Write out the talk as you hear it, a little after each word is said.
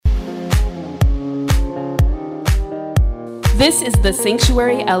This is the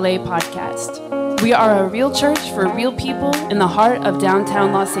Sanctuary LA podcast. We are a real church for real people in the heart of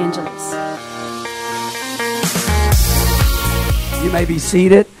downtown Los Angeles. You may be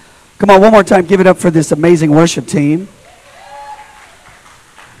seated. Come on, one more time, give it up for this amazing worship team.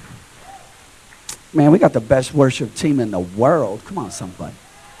 Man, we got the best worship team in the world. Come on, somebody.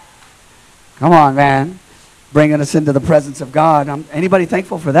 Come on, man. Bringing us into the presence of God. Anybody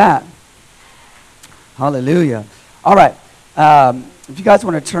thankful for that? Hallelujah. All right. If you guys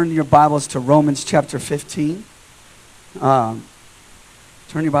want to turn your Bibles to Romans chapter 15. Turn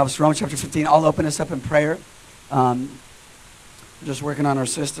your Bibles to Romans chapter 15. I'll open us up in prayer. We're just working on our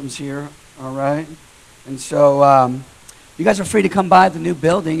systems here. All right. And so you guys are free to come by the new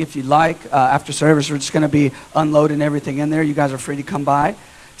building if you'd like. After service, we're just going to be unloading everything in there. You guys are free to come by,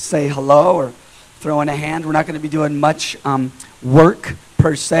 say hello, or throw in a hand. We're not going to be doing much work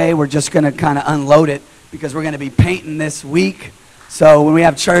per se. We're just going to kind of unload it because we're going to be painting this week. So when we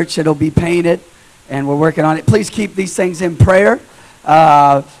have church, it'll be painted, and we're working on it. Please keep these things in prayer.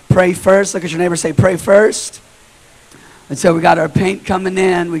 Pray first. Look at your neighbor, say, pray first. And so we got our paint coming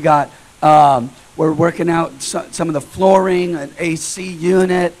in. We got, we're working out some of the flooring, an AC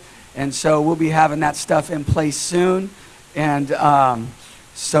unit, and so we'll be having that stuff in place soon. And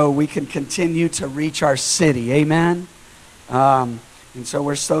so we can continue to reach our city. Amen. And so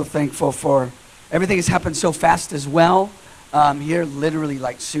we're so thankful for everything has happened so fast as well. Here, literally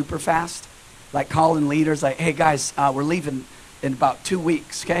like super fast. Like calling leaders like, hey guys, we're leaving in about 2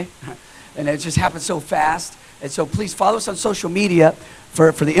 weeks, okay? And it just happened so fast. And so please follow us on social media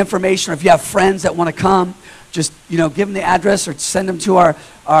for the information. Or if you have friends that want to come, just, give them the address or send them to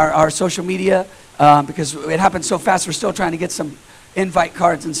our social media because it happened so fast. We're still trying to get some invite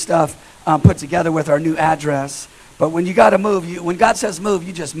cards and stuff put together with our new address. But when you got to move, when God says move,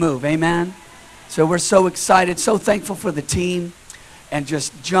 you just move. Amen? So we're so excited, so thankful for the team and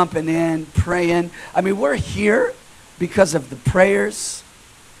just jumping in, praying. I mean, we're here because of the prayers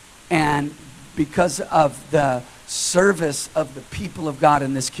and because of the service of the people of God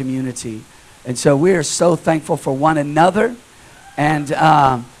in this community. And so we are so thankful for one another. And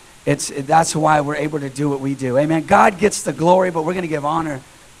that's why we're able to do what we do. Amen. God gets the glory, but we're going to give honor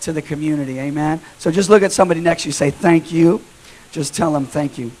to the community. Amen. So just look at somebody next to you, say thank you. Just tell them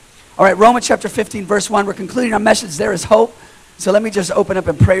thank you. All right, Romans chapter 15, verse 1. We're concluding our message, There is Hope. So let me just open up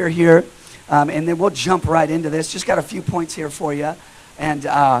in prayer here, and then we'll jump right into this. Just got a few points here for you, and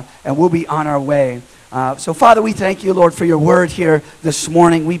we'll be on our way. So, Father, we thank you, Lord, for your word here this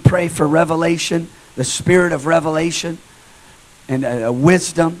morning. We pray for revelation, the spirit of revelation, and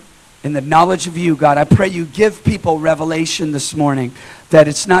wisdom, and the knowledge of you, God. I pray you give people revelation this morning, that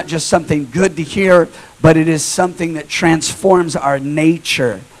it's not just something good to hear, but it is something that transforms our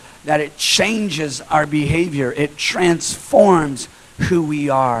nature, that it changes our behavior. It transforms who we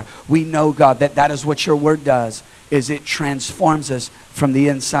are. We know, God, that is what your word does, is it transforms us from the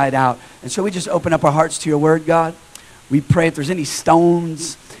inside out. And so we just open up our hearts to your word, God. We pray if there's any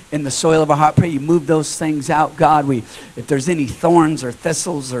stones in the soil of our heart, pray you move those things out, God. If there's any thorns or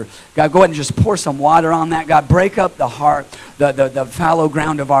thistles, or God, go ahead and just pour some water on that, God. Break up the heart, the fallow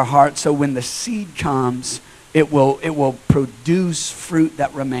ground of our heart, so when the seed comes, it will produce fruit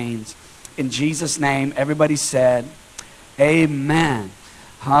that remains. In Jesus' name, everybody said, amen.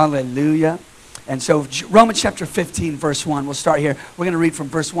 Hallelujah. And so Romans chapter 15, verse 1, we'll start here. We're going to read from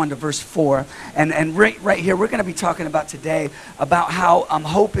verse 1 to verse 4. And right here, we're going to be talking about today about how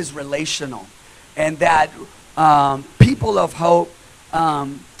hope is relational. And that people of hope,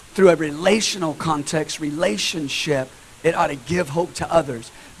 through a relational context, relationship, it ought to give hope to others.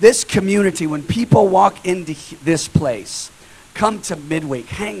 This community, when people walk into this place, come to Midweek,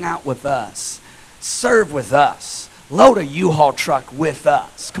 hang out with us, serve with us, load a U-Haul truck with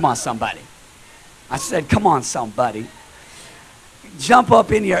us. Come on, somebody. I said, come on, somebody. Jump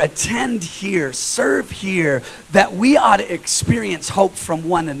up in here, attend here, serve here, that we ought to experience hope from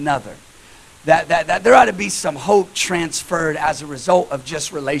one another. That there ought to be some hope transferred as a result of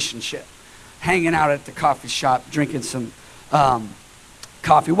just relationship. Hanging out at the coffee shop, drinking some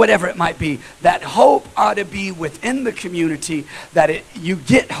coffee, whatever it might be. That hope ought to be within the community, that you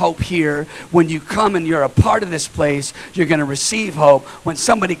get hope here. When you come and you're a part of this place, you're going to receive hope. When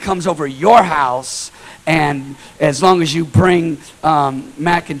somebody comes over your house, and as long as you bring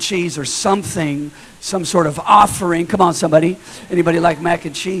mac and cheese or something, some sort of offering, come on somebody, anybody like mac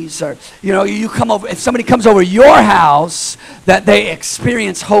and cheese? Or you come over, if somebody comes over your house, that they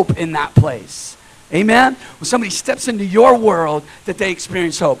experience hope in that place. Amen? When somebody steps into your world, that they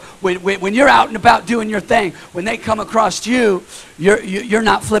experience hope. When you're out and about doing your thing, when they come across you, you're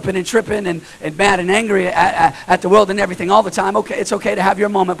not flipping and tripping and mad and angry at the world and everything all the time. Okay, it's okay to have your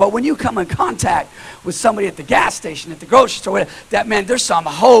moment. But when you come in contact with somebody at the gas station, at the grocery store, whatever, that man, there's some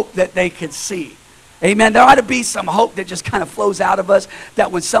hope that they could see. Amen. There ought to be some hope that just kind of flows out of us,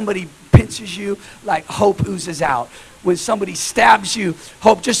 that when somebody pinches you, like hope oozes out. When somebody stabs you,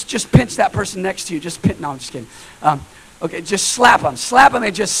 hope, just pinch that person next to you. No, I'm just kidding. Okay, just slap them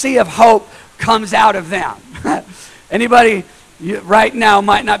and just see if hope comes out of them. Anybody, right now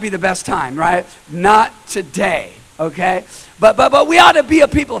might not be the best time, right? Not today, okay? But we ought to be a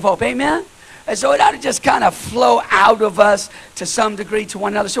people of hope, amen? And so it ought to just kind of flow out of us to some degree to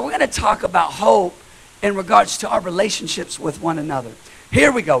one another. So we're going to talk about hope in regards to our relationships with one another.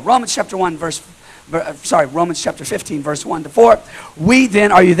 Here we go. Romans chapter 15, verse 1 to 4. We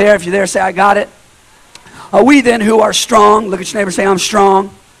then, are you there? If you're there, say, I got it. We then who are strong, look at your neighbor, say, I'm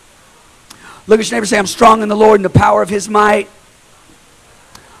strong. Look at your neighbor, say, I'm strong in the Lord and the power of his might.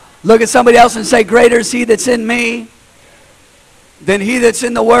 Look at somebody else and say, greater is he that's in me than he that's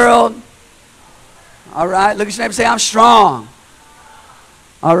in the world. All right, look at your neighbor, say, I'm strong.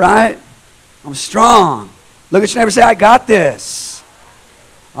 All right, I'm strong. Look at your neighbor, say, I got this.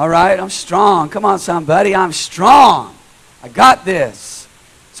 All right, I'm strong. Come on, somebody, I'm strong. I got this.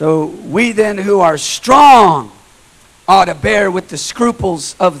 So we then who are strong ought to bear with the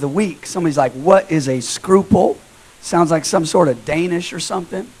scruples of the weak. Somebody's like, what is a scruple? Sounds like some sort of Danish or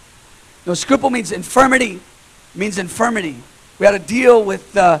something. No, scruple means infirmity. We ought to deal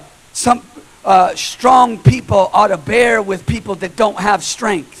with some strong people ought to bear with people that don't have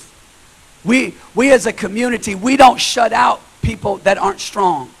strength. We as a community, we don't shut out people that aren't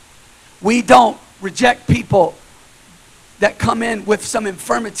strong. We don't reject people that come in with some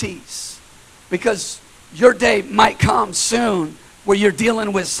infirmities, because your day might come soon where you're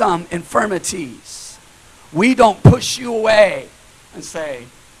dealing with some infirmities. We don't push you away and say,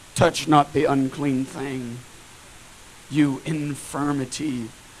 touch not the unclean thing, you infirmity.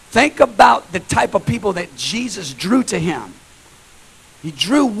 Think about the type of people that Jesus drew to him. He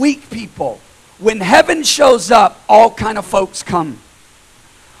drew weak people. When heaven shows up, all kind of folks come.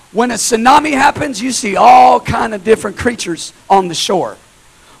 When a tsunami happens, you see all kind of different creatures on the shore.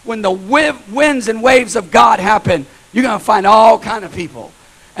 When the winds and waves of God happen, you're going to find all kind of people.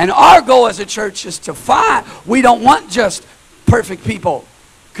 And our goal as a church is to find, we don't want just perfect people.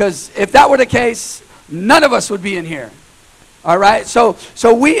 Because if that were the case, none of us would be in here. All right? So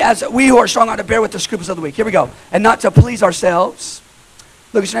we who are strong ought to bear with the scruples of the weak. Here we go. And not to please ourselves.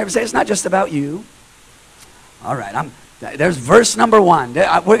 Look at your neighbor and say, it's not just about you. All right, there's verse number 1.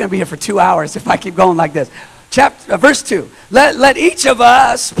 We're going to be here for 2 hours if I keep going like this. Verse 2. Let each of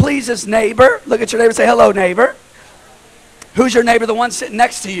us please his neighbor. Look at your neighbor and say, hello, neighbor. Who's your neighbor? The one sitting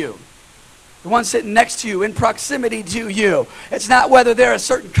next to you. The one sitting next to you, in proximity to you. It's not whether they're a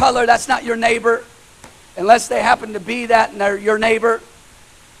certain color. That's not your neighbor. Unless they happen to be that and they're your neighbor.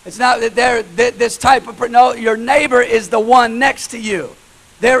 It's not that they're this type of, no, your neighbor is the one next to you.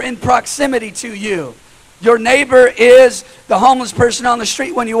 They're in proximity to you. Your neighbor is the homeless person on the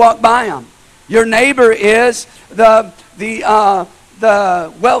street when you walk by them. Your neighbor is the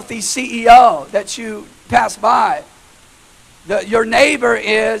wealthy CEO that you pass by. Your neighbor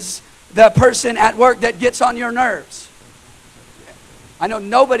is the person at work that gets on your nerves. I know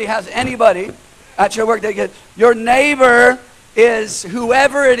nobody has anybody at your work that gets. Your neighbor is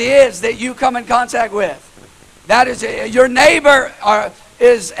whoever it is that you come in contact with. That is your neighbor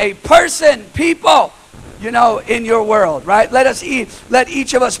is a person, people, in your world, right? Let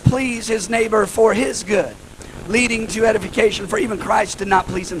each of us please his neighbor for his good, leading to edification. For even Christ did not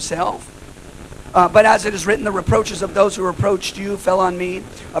please himself. But as it is written, the reproaches of those who reproached you fell on me.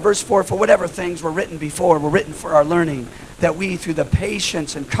 Verse 4, for whatever things were written before were written for our learning, that we through the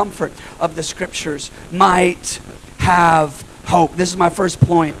patience and comfort of the scriptures might have hope. This is my first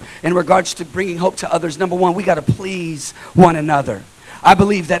point in regards to bringing hope to others. Number 1, we got to please one another. I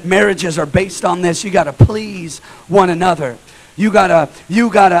believe that marriages are based on this. You got to please one another. You gotta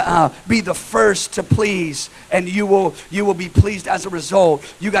be the first to please, and you will be pleased as a result.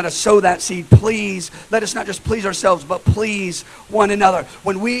 You gotta sow that seed. Please, let us not just please ourselves, but please one another.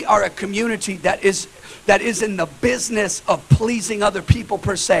 When we are a community that that is in the business of pleasing other people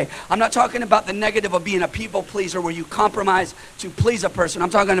per se. I'm not talking about the negative of being a people pleaser where you compromise to please a person. I'm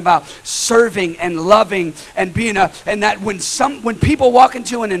talking about serving and loving and being and that when people walk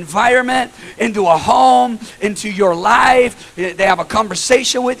into an environment, into a home, into your life, they have a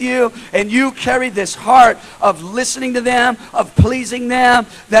conversation with you, and you carry this heart of listening to them, of pleasing them,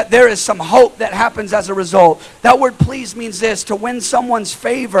 that there is some hope that happens as a result. That word please means this: to win someone's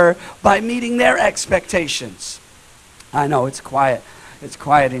favor by meeting their expectations. I know it's quiet. It's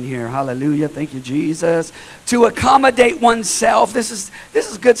quiet in here. Hallelujah. Thank you, Jesus. To accommodate oneself. This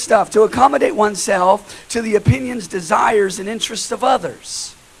is good stuff. To accommodate oneself to the opinions, desires, and interests of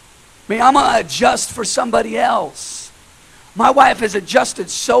others. I mean, I'm going to adjust for somebody else. My wife has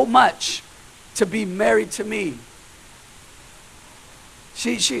adjusted so much to be married to me.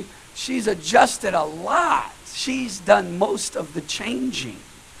 She's adjusted a lot. She's done most of the changing.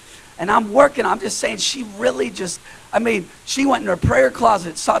 And I'm working. I'm just saying, she really just, I mean, she went in her prayer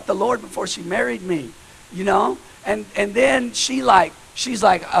closet, sought the Lord before she married me, you know? And then she's like,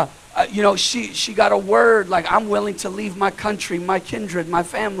 you know, she got a word like, I'm willing to leave my country, my kindred, my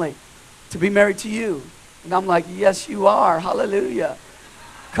family to be married to you. And I'm like, yes, you are. Hallelujah.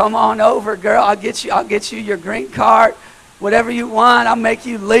 Come on over, girl. I'll get you your green card. Whatever you want, I'll make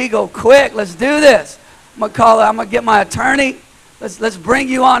you legal quick. Let's do this. I'm gonna get my attorney. Let's bring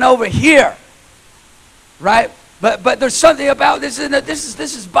you on over here. Right? But there's something about this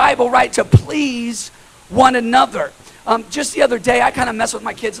is Bible, right? To please one another. Just the other day, I kind of mess with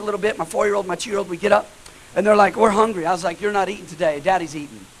my kids a little bit. My 4-year-old, my 2-year-old, we get up and they're like, we're hungry. I was like, you're not eating today. Daddy's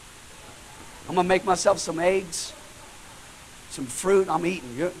eating. I'm gonna make myself some eggs, some fruit. I'm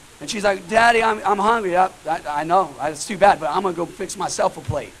eating. And she's like, Daddy, I'm hungry. I know, it's too bad, but I'm going to go fix myself a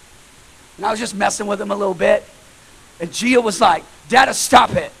plate. And I was just messing with him a little bit. And Gia was like, Dada,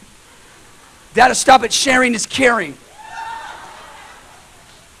 stop it. Dada, stop it. Sharing is caring.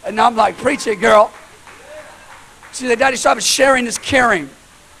 And I'm like, preach it, girl. She's like, Daddy, stop it. Sharing is caring.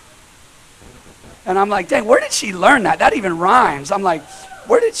 And I'm like, dang, where did she learn that? That even rhymes. I'm like,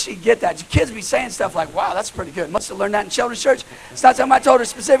 where did she get that? Your kids be saying stuff like, wow, that's pretty good. Must have learned that in children's church. It's not something I told her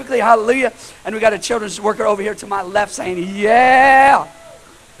specifically. Hallelujah. And we got a children's worker over here to my left saying, yeah.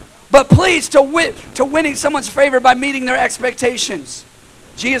 But please, to winning someone's favor by meeting their expectations.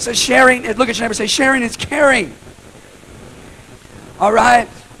 Jesus is sharing. Look at your neighbor, say, sharing is caring. All right?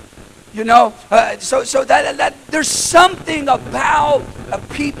 You know, so that there's something about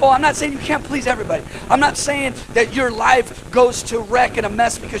people. I'm not saying you can't please everybody. I'm not saying that your life goes to wreck and a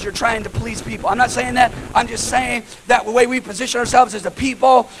mess because you're trying to please people. I'm not saying that. I'm just saying that the way we position ourselves as the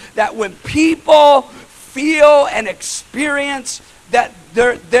people, that when people feel and experience that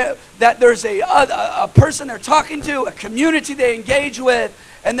there's a person they're talking to, a community they engage with,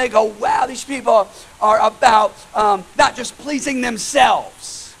 and they go, wow, these people are about not just pleasing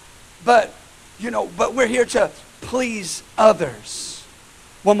themselves, but we're here to please others.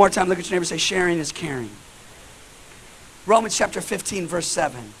 One more time, look at your neighbor and say, sharing is caring. Romans chapter 15, verse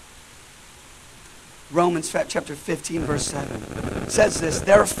 7. Romans chapter 15, verse 7 says this: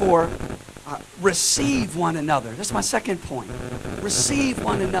 therefore, receive one another. That's my second point. Receive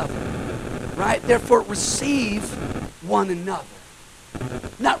one another. Right? Therefore, receive one another.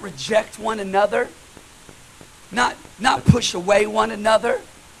 Not reject one another. Not push away one another.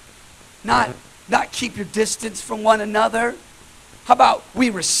 Not keep your distance from one another. How about we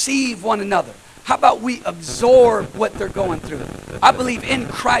receive one another? How about we absorb what they're going through? I believe in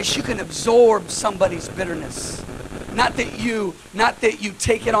Christ you can absorb somebody's bitterness. Not that you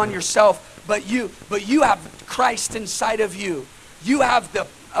take it on yourself, but you have Christ inside of you. You have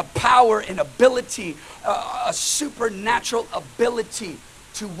a power and ability, a supernatural ability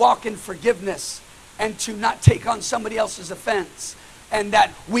to walk in forgiveness and to not take on somebody else's offense. And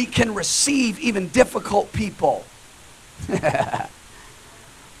that we can receive even difficult people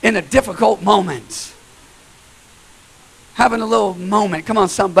in a difficult moment. Having a little moment. Come on,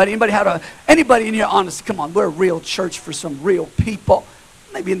 somebody. Anybody in here honest? Come on, we're a real church for some real people.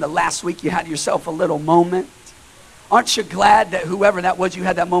 Maybe in the last week you had yourself a little moment. Aren't you glad that whoever that was you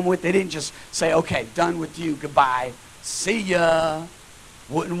had that moment with, they didn't just say, okay, done with you, goodbye, see ya,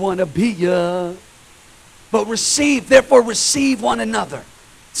 wouldn't want to be ya. But therefore receive one another.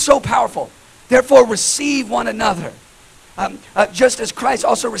 So powerful. Therefore receive one another. Just as Christ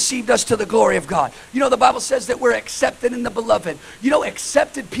also received us to the glory of God. You know, the Bible says that we're accepted in the beloved. You know,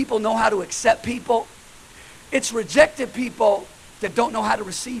 accepted people know how to accept people. It's rejected people that don't know how to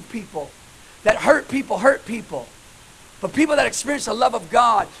receive people. That hurt people. But people that experience the love of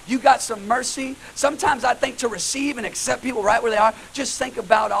God, you got some mercy. Sometimes I think to receive and accept people right where they are, just think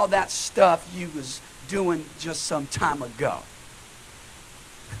about all that stuff you was doing just some time ago?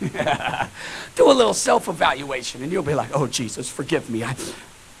 Do a little self-evaluation, and you'll be like, oh, Jesus, forgive me.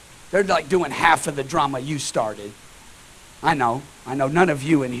 They're like doing half of the drama you started. I know, none of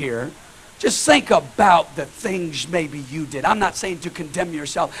you in here. Just think about the things maybe you did. I'm not saying to condemn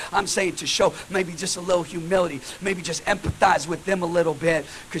yourself. I'm saying to show maybe just a little humility. Maybe just empathize with them a little bit,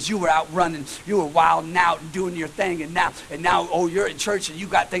 because you were out running, you were wilding out and doing your thing, and now, oh, you're in church and you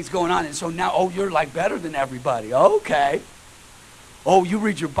got things going on, and so now, oh, you're like better than everybody. Okay. Oh, you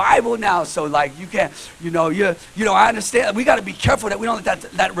read your Bible now, so like you can't, I understand. We got to be careful that we don't let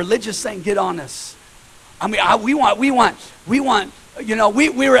that religious thing get on us. I mean, we want. We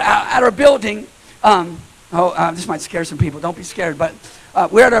were at our building. This might scare some people. Don't be scared. But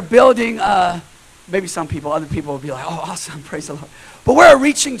we're at our building. Maybe some people, other people will be like, oh, awesome, praise the Lord. But we're a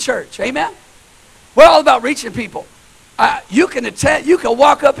reaching church, amen? We're all about reaching people. You can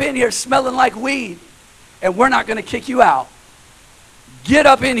walk up in here smelling like weed, and we're not going to kick you out. Get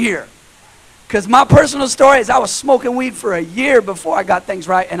up in here. Because my personal story is I was smoking weed for a year before I got things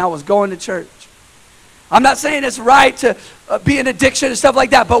right, and I was going to church. I'm not saying it's right to be an addiction and stuff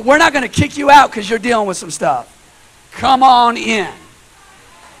like that, but we're not going to kick you out because you're dealing with some stuff. Come on in.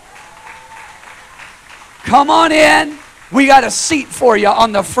 Come on in. We got a seat for you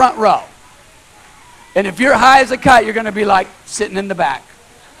on the front row. And if you're high as a kite, you're going to be like sitting in the back.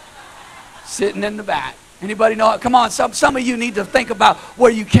 Sitting in the back. Anybody know? Come on, some of you need to think about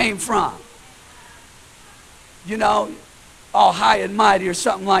where you came from. All high and mighty or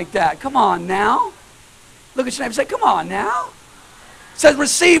something like that. Come on now. Look at your neighbor and say, come on now. It says,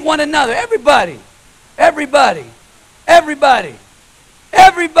 receive one another. Everybody. Everybody. Everybody.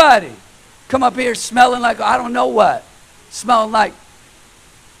 Everybody. Come up here smelling like, I don't know what. Smelling like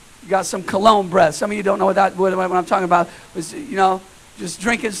you got some cologne breath. Some of you don't know what I'm talking about. Was, just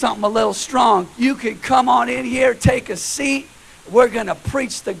drinking something a little strong. You can come on in here, take a seat. We're going to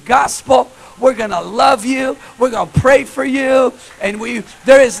preach the gospel. We're going to love you. We're going to pray for you. And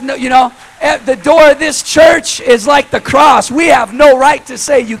there is no, at the door of this church is like the cross. We have no right to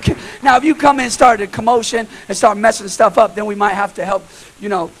say you can. Now, if you come in and start a commotion and start messing stuff up, then we might have to help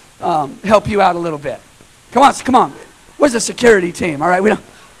you out a little bit. Come on. Where's the security team? All right,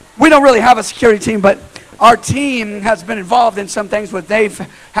 we don't really have a security team, but our team has been involved in some things where they've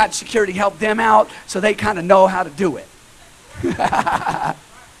had security help them out, so they kind of know how to do it.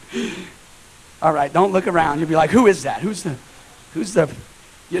 All right, don't look around. You'll be like, who is that? Who's the,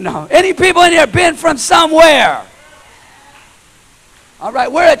 any people in here been from somewhere? All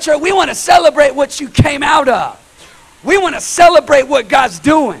right, we're at church. We want to celebrate what you came out of. We want to celebrate what God's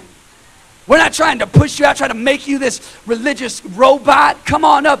doing. We're not trying to push you out, trying to make you this religious robot. Come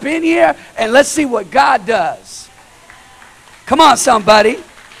on up in here and let's see what God does. Come on, somebody.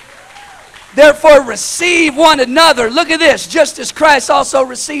 Therefore, receive one another. Look at this. Just as Christ also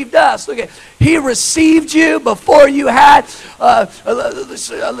received us. Look at, he received you before you had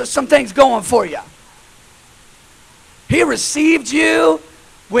some things going for you. He received you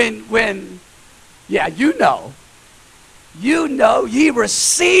when he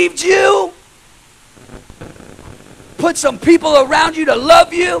received you. Put some people around you to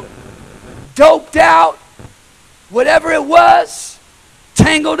love you. Doped out. Whatever it was.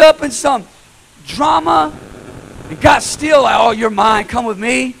 Tangled up in some drama. And got still like, oh, you're mine. Come with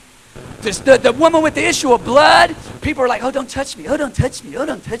me. The woman with the issue of blood. People are like, oh, don't touch me. Oh, don't touch me. Oh,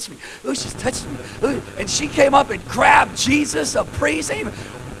 don't touch me. Oh, she's touched me. Oh. And she came up and grabbed Jesus, a priest.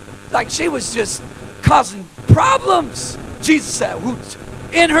 Like she was just causing problems. Jesus said,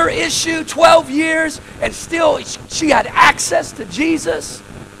 in her issue, 12 years, and still she had access to Jesus,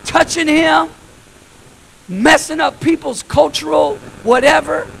 touching him, messing up people's cultural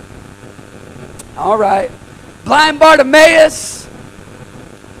whatever. All right. Blind Bartimaeus,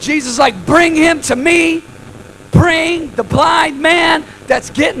 Jesus like, bring him to me. Bring the blind man that's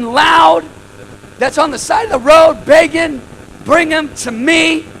getting loud, that's on the side of the road begging, bring him to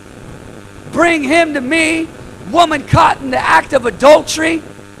me. Bring him to me. Woman caught in the act of adultery.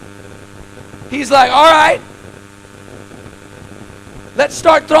 He's like, all right, let's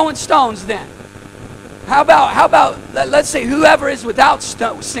start throwing stones then. How about let's say whoever is without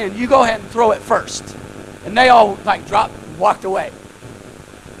sin, you go ahead and throw it first. And they all like dropped and walked away.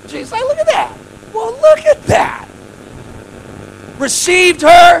 Jesus like, look at that. Well, look at that. Received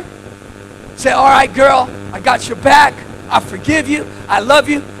her. Say, all right, girl, I got your back. I forgive you. I love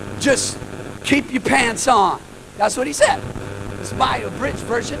you. Just keep your pants on. That's what he said. It's my abridged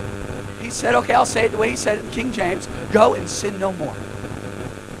version. He said, okay, I'll say it the way he said it in King James. Go and sin no more.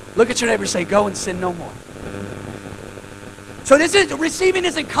 Look at your neighbor and say, go and sin no more. So receiving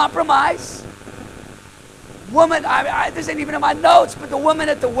isn't compromise. woman, this ain't even in my notes, but the woman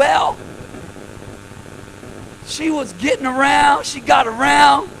at the well, she was getting around. She got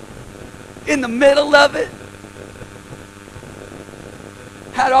around in the middle of it.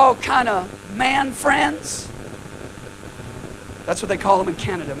 Had all kind of man friends. That's what they call them in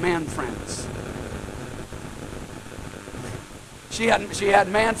Canada, man friends. She had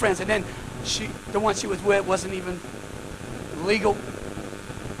man friends, and then the one she was with wasn't even legal.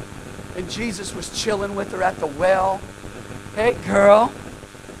 And Jesus was chilling with her at the well. Hey girl,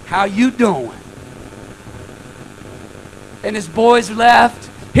 how you doing? And his boys left.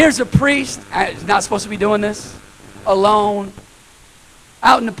 Here's a priest. He's not supposed to be doing this. Alone.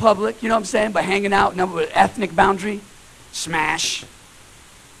 Out in the public, you know what I'm saying? But hanging out, with ethnic boundary, smash.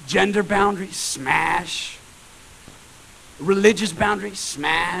 Gender boundary, smash. Religious boundary,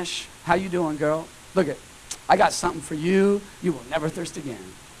 smash. How you doing, girl? Look it. I got something for you. You will never thirst again.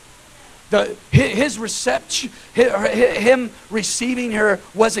 His reception, him receiving her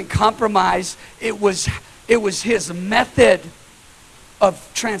wasn't compromised. It was his method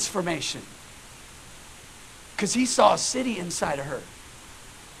of transformation. Because he saw a city inside of her.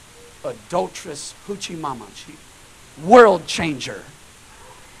 Adulterous hoochie mama. World changer.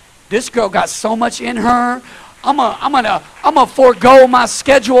 This girl got so much in her. I'm gonna forego my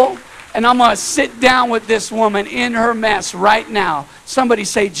schedule, and I'm gonna sit down with this woman in her mess right now. Somebody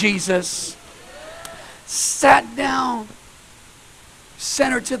say Jesus. Sat down,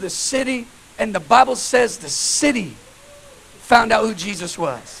 sent her to the city, and the Bible says the city found out who Jesus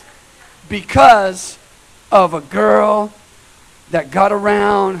was because of a girl that got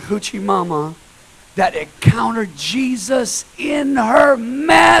around hoochie mama that encountered Jesus in her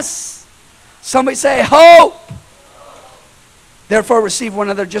mess. Somebody say hope. Therefore receive one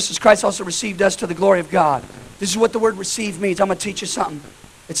another just as Christ also received us to the glory of God. This is what the word receive means. I'm going to teach you something.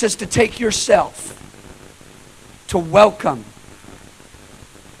 It says to take yourself, to welcome.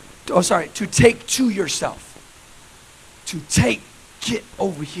 To take to yourself. To take, get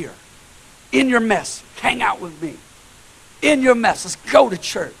over here. In your mess, hang out with me. In your mess, let's go to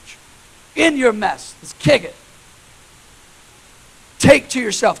church. In your mess, let's kick it. Take to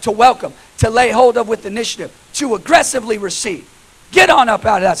yourself, to welcome, to lay hold of with initiative, to aggressively receive. Get on up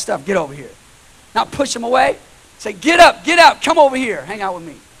out of that stuff, get over here. Not push them away. Say, get up, get out, come over here, hang out with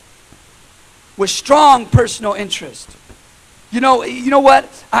me. With strong personal interest. You know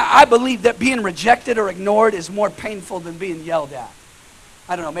what? I believe that being rejected or ignored is more painful than being yelled at.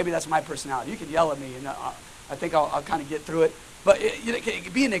 I don't know, maybe that's my personality. You can yell at me and I think I'll kind of get through it. But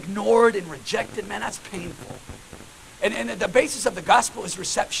being ignored and rejected, man, that's painful. And the basis of the gospel is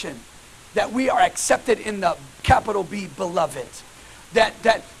reception. That we are accepted in the capital B, beloved.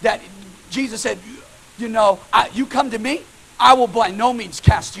 That Jesus said, you come to me, I will by no means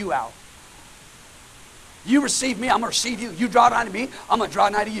cast you out. You receive me, I'm going to receive you. You draw nigh to me, I'm going to draw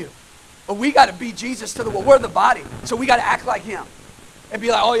nigh to you. But we got to be Jesus to the world. We're the body, so we got to act like him. And be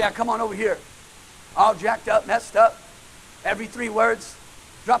like, oh yeah, come on over here. All jacked up, messed up. Every 3 words,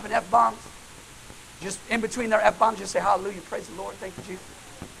 dropping F-bombs. Just in between their F-bombs, just say hallelujah, praise the Lord, thank you, Jesus.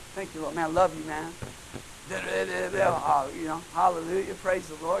 Thank you, Lord, man, I love you, man. Hallelujah, praise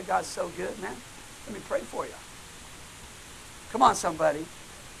the Lord, God's so good, man. Let me pray for you. Come on, somebody.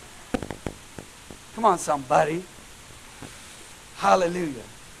 Come on, somebody. Hallelujah.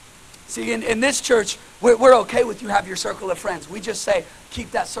 See, in this church, we're okay with you have your circle of friends. We just say,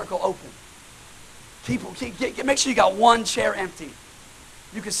 keep that circle open. Make sure you got one chair empty.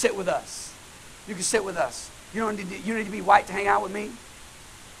 You can sit with us. You can sit with us. You don't need to be white to hang out with me.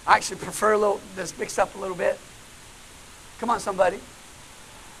 I actually prefer this mixed up a little bit. Come on, somebody.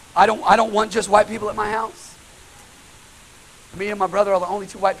 I don't want just white people at my house. Me and my brother are the only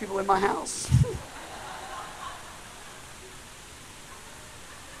 2 white people in my house.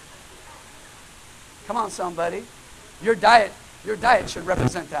 Come on, somebody. Your diet should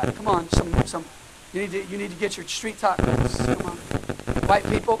represent that. Come on, you need to get your street tacos. Come on. White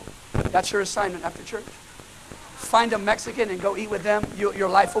people, that's your assignment after church. Find a Mexican and go eat with them. Your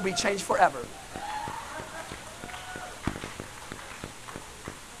life will be changed forever.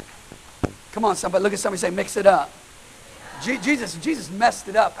 Come on, somebody. Look at somebody and say, mix it up. Jesus messed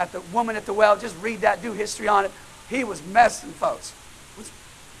it up at the woman at the well. Just read that, do history on it. He was messing, folks.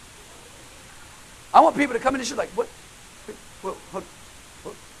 I want people to come in and she's like,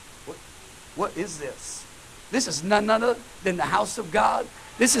 what is this? This is none other than the house of God.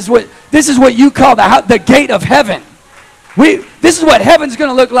 This is what you call the gate of heaven. This is what heaven's going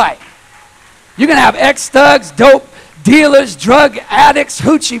to look like. You're going to have ex-thugs, dope dealers, drug addicts,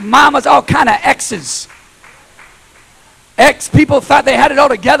 hoochie mamas, all kind of exes. Ex-people thought they had it all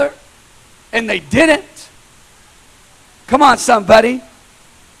together, and they didn't. Come on, somebody.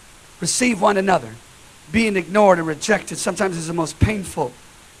 Receive one another. Being ignored and rejected sometimes is the most painful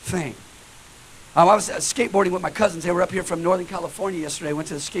thing. I was skateboarding with my cousins. They were up here from Northern California yesterday. I went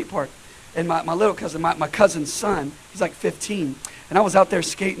to the skate park. And my little cousin, my cousin's son, he's like 15. And I was out there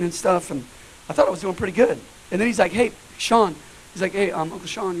skating and stuff, and I thought I was doing pretty good. And then he's like, hey, Sean. He's like, hey, Uncle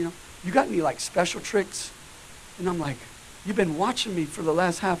Sean, you got any like special tricks? And I'm like, you've been watching me for the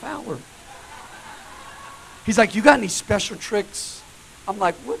last half hour. He's like, you got any special tricks? I'm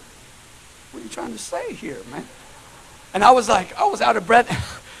like, what are you trying to say here, man? And I was out of breath.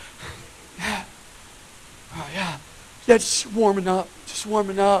 Yeah. Oh, yeah. Yeah, just warming up.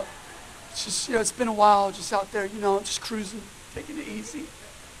 It's just, it's been a while, just out there, just cruising, taking it easy.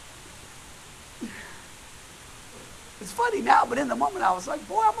 It's funny now, but in the moment I was like,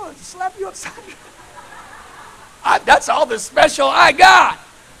 boy, I'm going to slap you upside your head. That's all the special I got.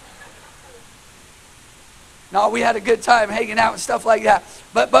 No, we had a good time hanging out and stuff like that.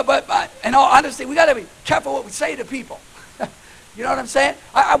 But in all honesty, we got to be careful what we say to people. You know what I'm saying?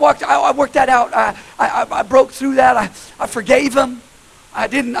 I worked that out. I broke through that. I forgave him. I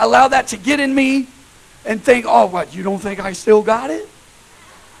didn't allow that to get in me and think, oh, what, you don't think I still got it?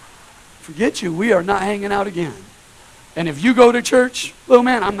 Forget you. We are not hanging out again. And if you go to church, little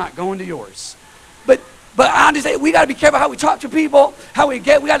man, I'm not going to yours. But honestly, we got to be careful how we talk to people, we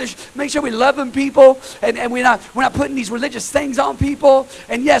got to make sure we love them people, and we're not putting these religious things on people.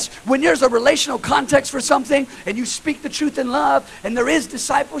 And yes, when there's a relational context for something, and you speak the truth in love, and there is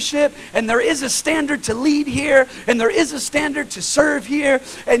discipleship, and there is a standard to lead here, and there is a standard to serve here,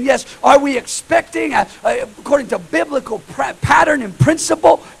 and yes, are we expecting, according to biblical pattern and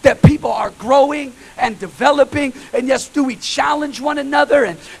principle, that people are growing and developing? And yes, do we challenge one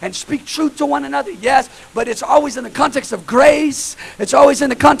another and speak truth to one another? Yes. But it's always in the context of grace. It's always in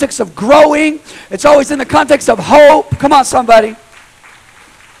the context of growing. It's always in the context of hope. Come on, somebody.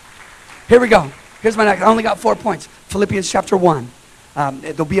 Here we go. Here's my next. I only got 4 points. Philippians chapter 1.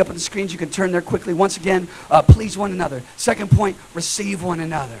 They'll be up on the screens. You can turn there quickly. Once again, please one another. Second point, receive one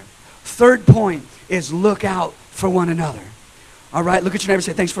another. Third point is look out for one another. All right, look at your neighbor and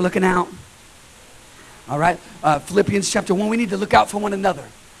say, thanks for looking out. All right, Philippians chapter 1, we need to look out for one another.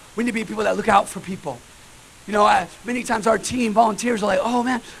 We need to be people that look out for people. Many times our team volunteers are like, oh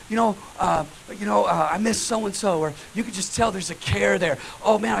man, I miss so-and-so, or you could just tell there's a care there.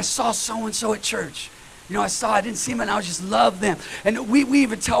 Oh man, I saw so-and-so at church. I didn't see them, and I just love them. And we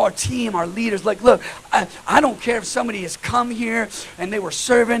even tell our team, our leaders, like, look, I don't care if somebody has come here and they were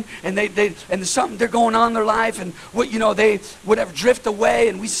serving and there's something they're going on in their life, and they whatever drift away,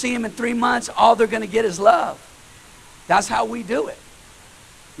 and we see them in 3 months, all they're going to get is love. That's how we do it.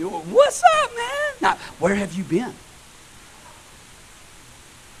 What's up, man? Now, where have you been?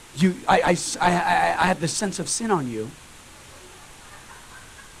 I have this sense of sin on you.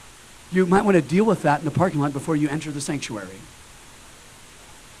 You might want to deal with that in the parking lot before you enter the sanctuary.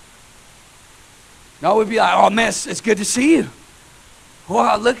 No, we'd be like, oh, man, it's good to see you.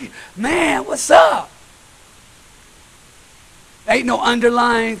 Wow, look, man, what's up? Ain't no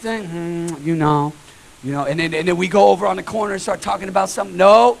underlying thing, and then we go over on the corner and start talking about something.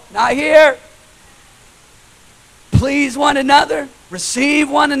 No, not here. Please one another. Receive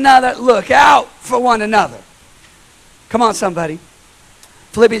one another. Look out for one another. Come on, somebody.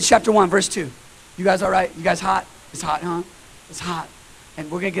 Philippians chapter 1, verse 2. You guys all right? You guys hot? It's hot, huh? It's hot.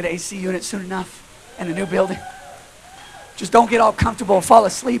 And we're going to get an AC unit soon enough in a new building. Just don't get all comfortable and fall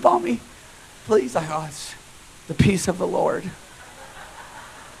asleep on me. Please. It's the peace of the Lord.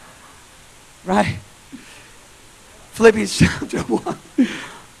 Right? Philippians chapter 1.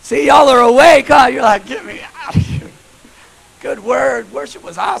 See, y'all are awake, huh? You're like, get me out of here. Good word. Worship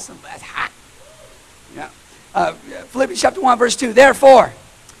was awesome, but it's hot. Yeah. Philippians chapter 1, verse 2. Therefore,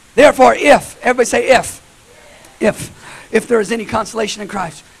 if, everybody say if there is any consolation in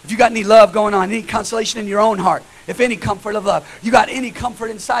Christ, if you got any love going on, any consolation in your own heart, if any comfort of love, you got any comfort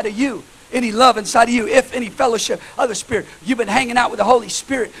inside of you, any love inside of you, if any fellowship of the Spirit, you've been hanging out with the Holy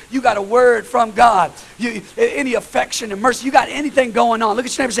Spirit, you got a word from God, any affection and mercy, you got anything going on. Look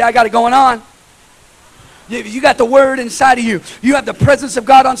at your neighbor and say, I got it going on. You got the word inside of you. You have the presence of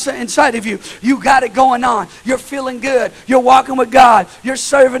God inside of you. You got it going on. You're feeling good. You're walking with God. You're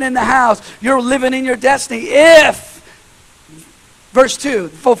serving in the house. You're living in your destiny. If, verse 2,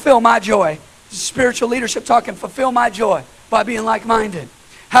 fulfill my joy. Spiritual leadership talking, fulfill my joy by being like-minded,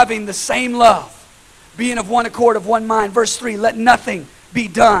 having the same love, being of one accord, of one mind. Verse 3, let nothing be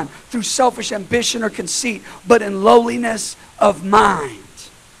done through selfish ambition or conceit, but in lowliness of mind.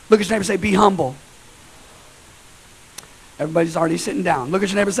 Look at your neighbor and say, be humble. Everybody's already sitting down. Look at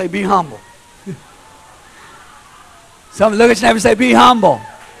your neighbor and say, be humble. Somebody look at your neighbor and say, be humble.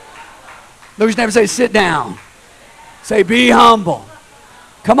 Look at your neighbor and say, sit down. Say, be humble.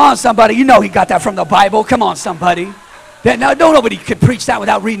 Come on, somebody. You know he got that from the Bible. Come on, somebody. Now, nobody could preach that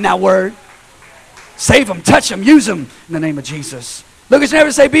without reading that word. Save them, touch them, use them in the name of Jesus. Look at your neighbor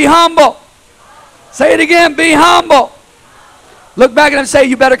and say, be humble. Say it again, be humble. Look back at him and say,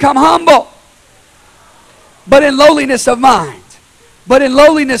 you better come humble. But in lowliness of mind. But in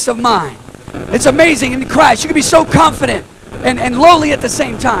lowliness of mind. It's amazing in Christ. You can be so confident and lowly at the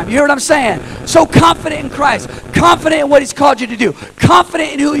same time. You hear what I'm saying? So confident in Christ. Confident in what he's called you to do.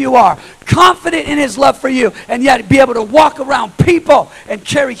 Confident in who you are. Confident in his love for you. And yet be able to walk around people and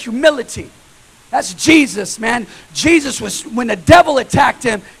carry humility. That's Jesus, man. Jesus was, when the devil attacked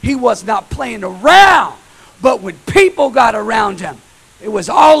him, he was not playing around. But when people got around him, it was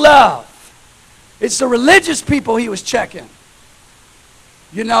all love. It's the religious people he was checking.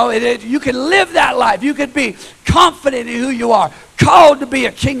 You know, you can live that life. You can be confident in who you are. Called to be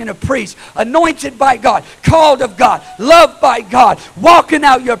a king and a priest. Anointed by God. Called of God. Loved by God. Walking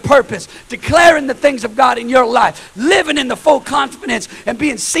out your purpose. Declaring the things of God in your life. Living in the full confidence and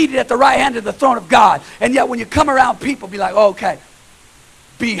being seated at the right hand of the throne of God. And yet when you come around people, be like, okay,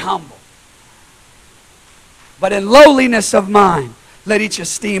 be humble. But in lowliness of mind, let each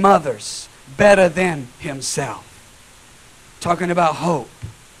esteem others better than himself. Talking about hope.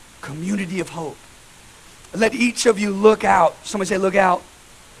 Community of hope. Let each of you look out. Somebody say look out.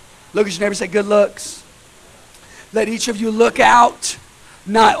 Look at your neighbor and say good looks. Let each of you look out,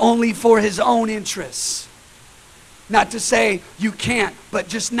 not only for his own interests. Not to say you can't, but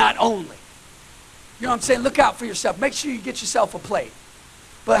just not only. You know what I'm saying? Look out for yourself. Make sure you get yourself a plate.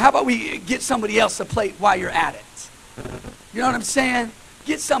 But how about we get somebody else a plate while you're at it? You know what I'm saying?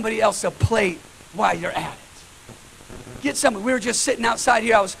 Get somebody else a plate while you're at it. Get somebody. We were just sitting outside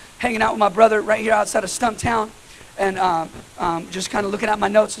here. I was hanging out with my brother right here outside of Stumptown. And just kind of looking at my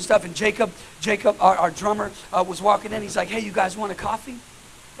notes and stuff. And Jacob, our drummer, was walking in. He's like, hey, you guys want a coffee?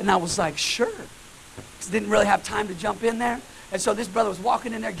 And I was like, sure. Didn't really have time to jump in there. And so this brother was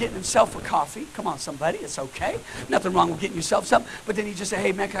walking in there getting himself a coffee. Come on, somebody. It's okay. Nothing wrong with getting yourself something. But then he just said,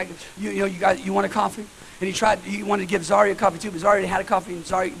 hey, man, you want a coffee? And he wanted to give Zari a coffee too. But Zari already had a coffee. And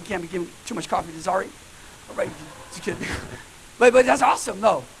Zari, you can't be giving too much coffee to Zari. All right. Just kidding. But that's awesome,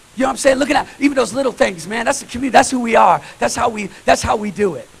 though. You know what I'm saying? Looking at even those little things, man. That's the community. That's who we are. That's how we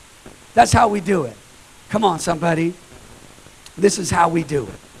do it. That's how we do it. Come on, somebody. This is how we do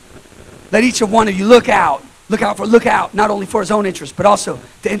it. Let each of one of you look out, not only for his own interest, but also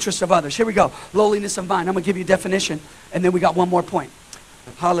the interests of others. Here we go. Lowliness of mind. I'm going to give you a definition, and then we got one more point.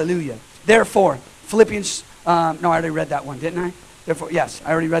 Hallelujah. Therefore, Philippians, no, I already read that one, didn't I? Therefore, yes,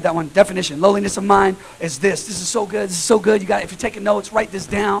 I already read that one. Definition, lowliness of mind is this. This is so good. This is so good. You got, if you're taking notes, write this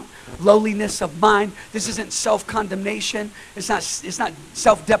down. Lowliness of mind. This isn't self-condemnation. It's not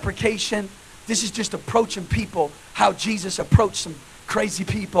self-deprecation. This is just approaching people how Jesus approached some crazy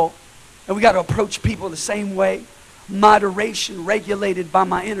people. And we got to approach people the same way. Moderation regulated by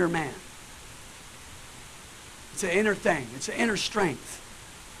my inner man. It's an inner thing. It's an inner strength.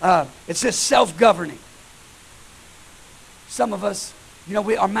 It's just self-governing. Some of us, you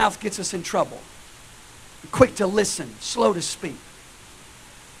know, our mouth gets us in trouble. Quick to listen, slow to speak.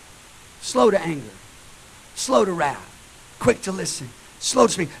 Slow to anger. Slow to wrath. Quick to listen. Slow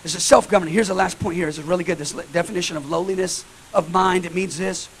to speak. It's a self-governing. Here's the last point here. This is really good. This definition of lowliness of mind. It means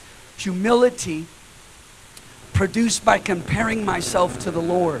this. Humility produced by comparing myself to the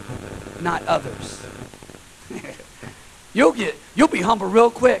Lord, not others. You'll be humble real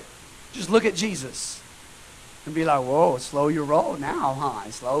quick. Just look at Jesus. And be like, whoa, slow your roll now,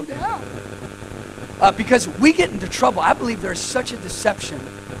 huh? Slow down. Because we get into trouble. I believe there's such a deception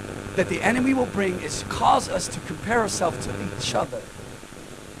that the enemy will bring is cause us to compare ourselves to each other.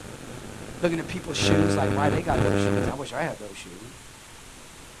 Looking at people's shoes, like, why they got those shoes? I wish I had those shoes.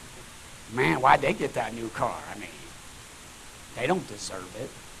 Man, why'd they get that new car? I mean, they don't deserve it.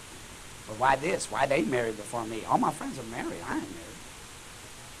 But why this? Why they married before me? All my friends are married. I ain't married.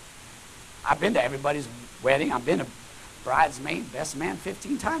 I've been to everybody's wedding. I've been a bridesmaid, best man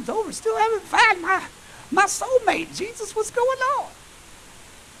 15 times over. Still haven't found my soulmate. Jesus, what's going on?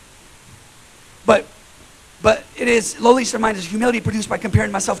 But it is, lowliness of mind is humility produced by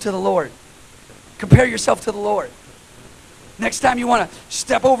comparing myself to the Lord. Compare yourself to the Lord. Next time you want to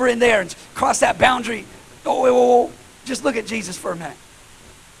step over in there and cross that boundary, oh, just look at Jesus for a minute.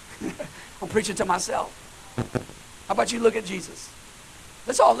 I'm preaching to myself. How about you look at Jesus?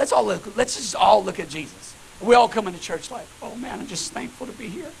 Let's just all look at Jesus. We all come into church like, oh man, I'm just thankful to be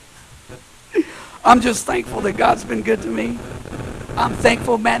here. I'm just thankful that God's been good to me. I'm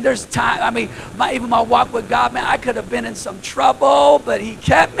thankful, man. There's time. I mean, even my walk with God, man, I could have been in some trouble, but he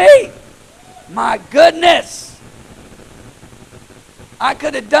kept me. My goodness. I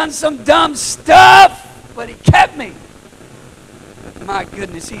could have done some dumb stuff, but he kept me. My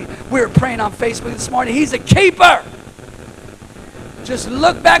goodness. We were praying on Facebook this morning. He's a keeper. Just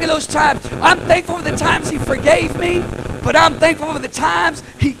look back at those times. I'm thankful for the times he forgave me, but I'm thankful for the times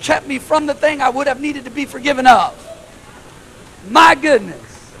he kept me from the thing I would have needed to be forgiven of. My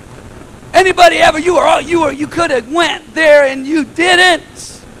goodness. Anybody ever, you could have went there and you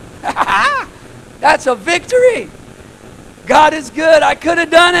didn't. That's a victory. God is good. I could have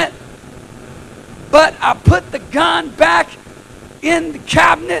done it, but I put the gun back in the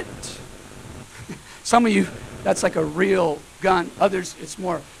cabinet. Some of you, that's like a real gun. Others, it's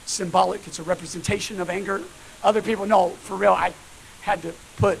more symbolic. It's a representation of anger. Other people, no, for real, I had to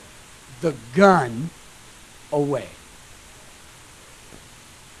put the gun away.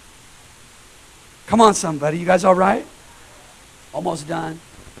 Come on, somebody. You guys all right? Almost done.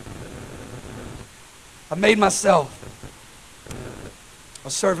 I made myself a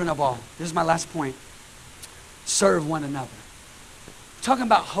servant of all. This is my last point. Serve one another. We're talking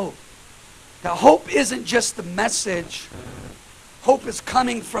about hope. Now, hope isn't just the message. Hope is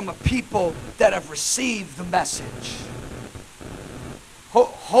coming from a people that have received the message.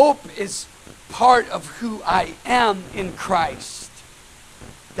 Hope is part of who I am in Christ.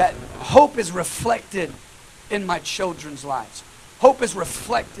 That hope is reflected in my children's lives. Hope is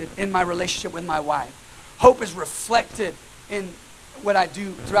reflected in my relationship with my wife. Hope is reflected in what I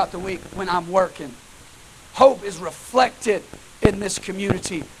do throughout the week when I'm working. Hope is reflected in this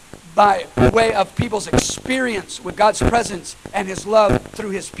community by way of people's experience with God's presence and his love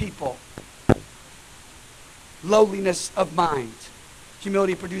through his people. Lowliness of mind.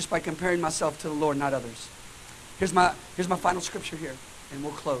 Humility produced by comparing myself to the Lord, not others. Here's my final scripture here, and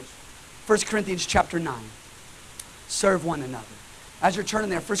we'll close. 1 Corinthians chapter 9. Serve one another. As you're turning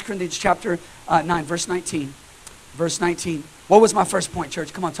there, 1 Corinthians chapter 9, verse 19. Verse 19. What was my first point,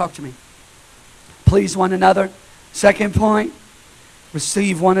 church? Come on, talk to me. Please one another. Second point,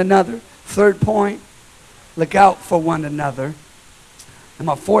 receive one another. Third point, look out for one another. And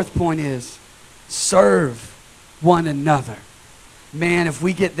my fourth point is, serve one another. Man, if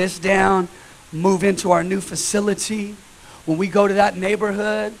we get this down, move into our new facility, when we go to that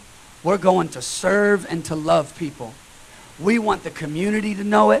neighborhood, we're going to serve and to love people. We want the community to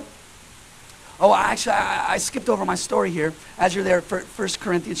know it. Oh, actually, I skipped over my story here. As you're there, 1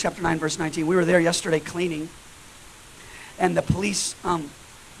 Corinthians chapter 9, verse 19. We were there yesterday cleaning. And the police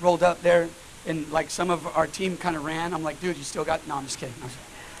rolled up there. And like some of our team kind of ran. I'm like, dude, you still got... No, I'm just kidding.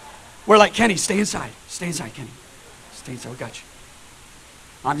 We're like, Kenny, stay inside. Stay inside, Kenny. Stay inside. We got you.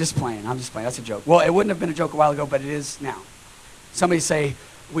 I'm just playing. That's a joke. Well, it wouldn't have been a joke a while ago, but it is now. Somebody say,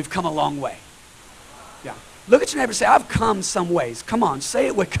 we've come a long way. Yeah. Look at your neighbor and say, I've come some ways. Come on, say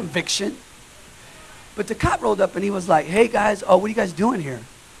it with conviction. But the cop rolled up and he was like, hey guys, what are you guys doing here?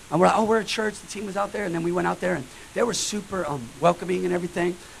 And we're like, we're at church. The team was out there. And then we went out there and they were super welcoming and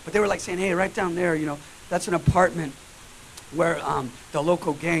everything. But they were like saying, hey, right down there, that's an apartment where the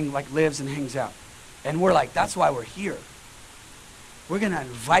local gang like lives and hangs out. And we're like, that's why we're here. We're going to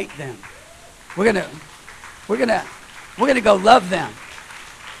invite them. We're going to go love them.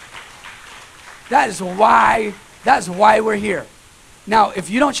 That's why we're here. Now, if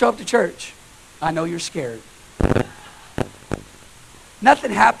you don't show up to church, I know you're scared.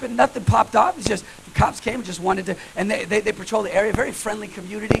 Nothing happened. Nothing popped off. It's just the cops came and just wanted to, and they patrol the area. Very friendly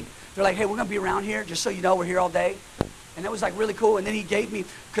community. They're like, hey, we're going to be around here just so you know we're here all day. And that was like really cool. And then he gave me,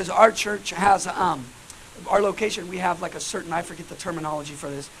 because our church has, our location, we have like a certain, I forget the terminology for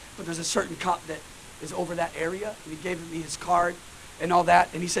this, but there's a certain cop that is over that area. And he gave me his card and all that.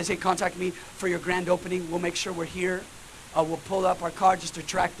 And he says, hey, contact me for your grand opening. We'll make sure we're here. We'll pull up our card just to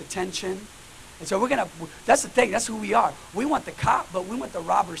attract attention. And so that's the thing, that's who we are. We want the cop, but we want the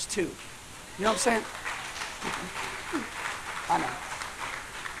robbers too. You know what I'm saying? I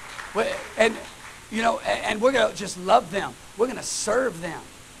know. And we're going to just love them. We're going to serve them.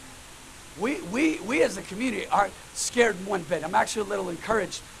 We as a community aren't scared one bit. I'm actually a little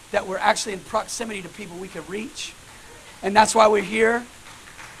encouraged that we're actually in proximity to people we can reach. And that's why we're here.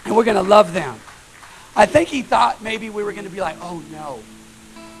 And we're going to love them. I think he thought maybe we were going to be like, oh no.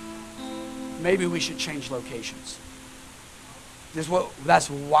 Maybe we should change locations. That's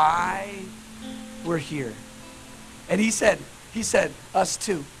why we're here. And he said, us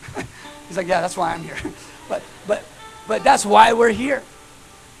too. He's like, yeah, that's why I'm here. But that's why we're here.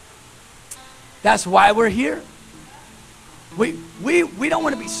 That's why we're here. We don't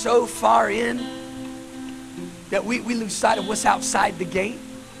want to be so far in that we lose sight of what's outside the gate.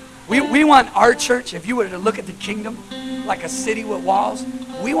 We want our church, if you were to look at the kingdom like a city with walls,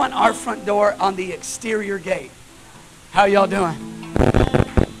 we want our front door on the exterior gate. How y'all doing?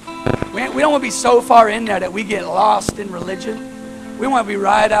 We don't want to be so far in there that we get lost in religion. We want to be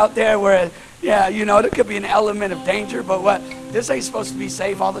right out there where, yeah, you know, there could be an element of danger, but what? This ain't supposed to be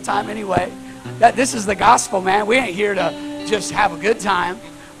safe all the time anyway. This is the gospel, man. We ain't here to just have a good time.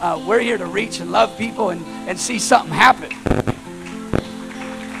 We're here to reach and love people and see something happen.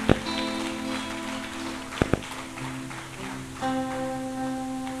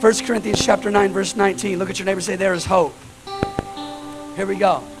 1 Corinthians chapter 9, verse 19. Look at your neighbor and say, there is hope. Here we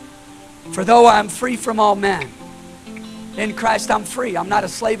go. For though I am free from all men, in Christ I'm free. I'm not a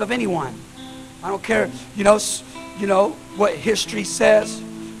slave of anyone. I don't care, you know what history says,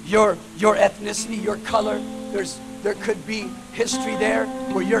 your ethnicity, your color. There could be history there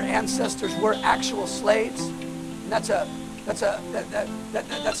where your ancestors were actual slaves. And that's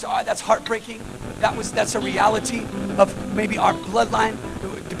heartbreaking. That's a reality of maybe our bloodline,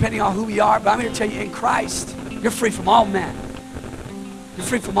 depending on who we are. But I'm here to tell you, in Christ, you're free from all men. You're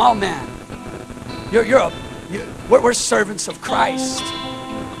free from all men. We're servants of Christ.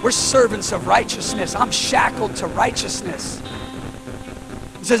 We're servants of righteousness. I'm shackled to righteousness.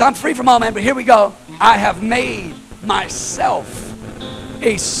 He says, I'm free from all men, but here we go. I have made myself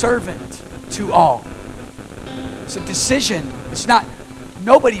a servant to all. It's a decision. It's not,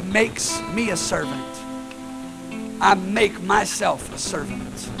 nobody makes me a servant. I make myself a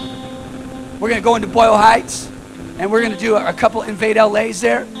servant. We're going to go into Boyle Heights, and we're going to do a couple Invade LAs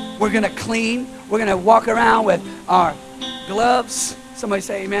there. We're going to clean. We're going to walk around with our gloves. Somebody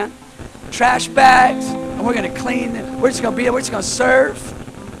say amen. Trash bags. And we're going to clean. We're just going to be there. We're just going to serve.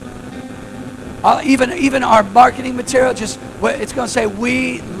 Even our marketing material, it's going to say,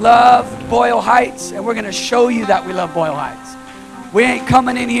 we love Boyle Heights. And we're going to show you that we love Boyle Heights. We ain't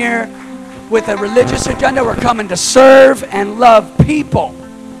coming in here with a religious agenda. We're coming to serve and love people.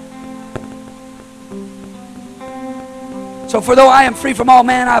 So for though I am free from all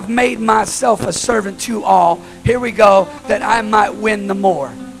men, I've made myself a servant to all. Here we go, that I might win the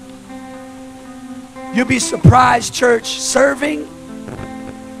more. You'll be surprised, church. Serving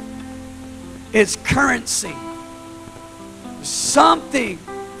is currency. Something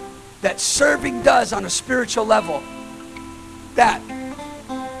that serving does on a spiritual level. That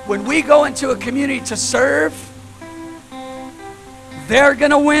when we go into a community to serve, they're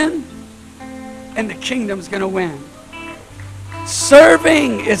going to win and the kingdom's going to win.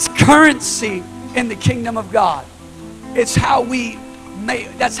 Serving is currency in the kingdom of God. It's how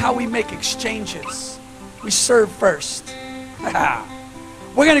that's how we make exchanges. We serve first.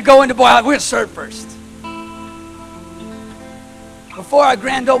 We're going to go into Boyle. We're going to serve first. Before our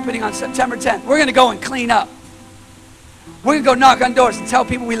grand opening on September 10th, we're going to go and clean up. We're going to go knock on doors and tell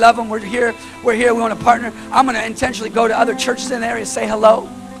people we love them. We're here, we want to partner. I'm going to intentionally go to other churches in the area, say hello.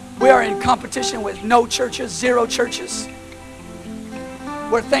 We are in competition with no churches, 0 churches.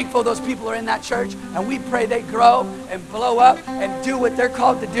 We're thankful those people are in that church, and we pray they grow and blow up and do what they're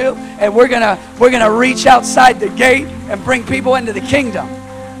called to do. And we're gonna reach outside the gate and bring people into the kingdom.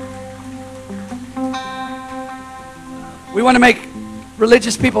 We want to make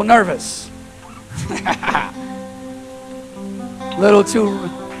religious people nervous. Little too.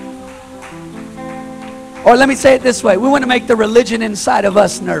 Or let me say it this way: we want to make the religion inside of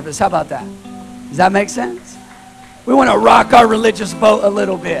us nervous. How about that? Does that make sense? We want to rock our religious boat a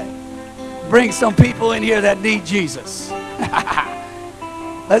little bit. Bring some people in here that need Jesus.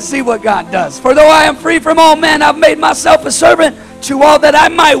 Let's see what God does. For though I am free from all men, I've made myself a servant to all that I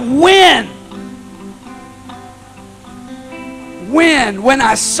might win. Win. When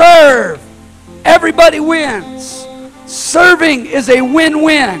I serve, everybody wins. Serving is a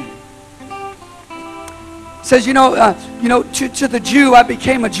win-win. It says, to the Jew, I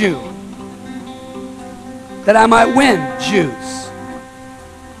became a Jew, that I might win Jews.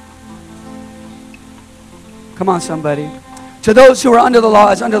 Come on, somebody. To those who are under the law,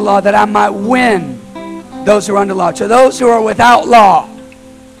 as under the law, that I might win those who are under the law. To those who are without law.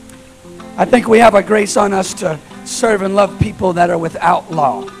 I think we have a grace on us to serve and love people that are without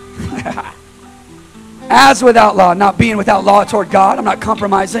law. As without law, not being without law toward God. I'm not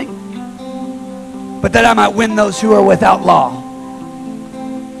compromising. But that I might win those who are without law.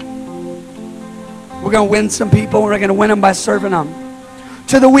 We're going to win some people. We're going to win them by serving them.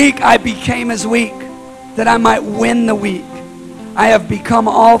 To the weak, I became as weak, that I might win the weak. I have become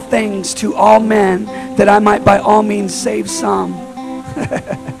all things to all men, that I might by all means save some.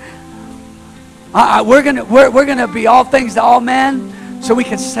 We're going to be all things to all men, so we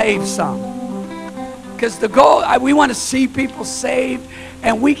can save some. Because the goal, we want to see people saved,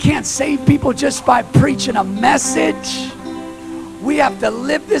 and we can't save people just by preaching a message. We have to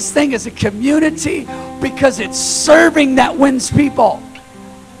live this thing as a community because it's serving that wins people.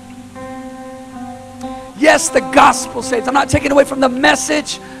 Yes, the gospel saves. I'm not taking away from the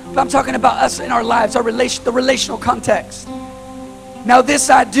message, but I'm talking about us in our lives, the relational context. Now this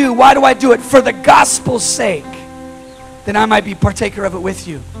I do. Why do I do it? For the gospel's sake. Then I might be partaker of it with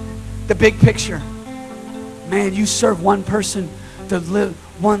you. The big picture. Man, you serve one person,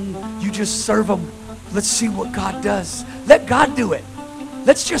 you just serve them. Let's see what God does. Let God do it.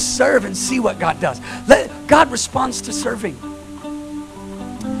 Let's just serve and see what God does. God responds to serving.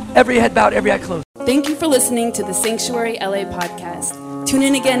 Every head bowed, every eye closed. Thank you for listening to the Sanctuary LA podcast. Tune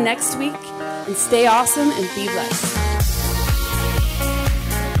in again next week and stay awesome and be blessed.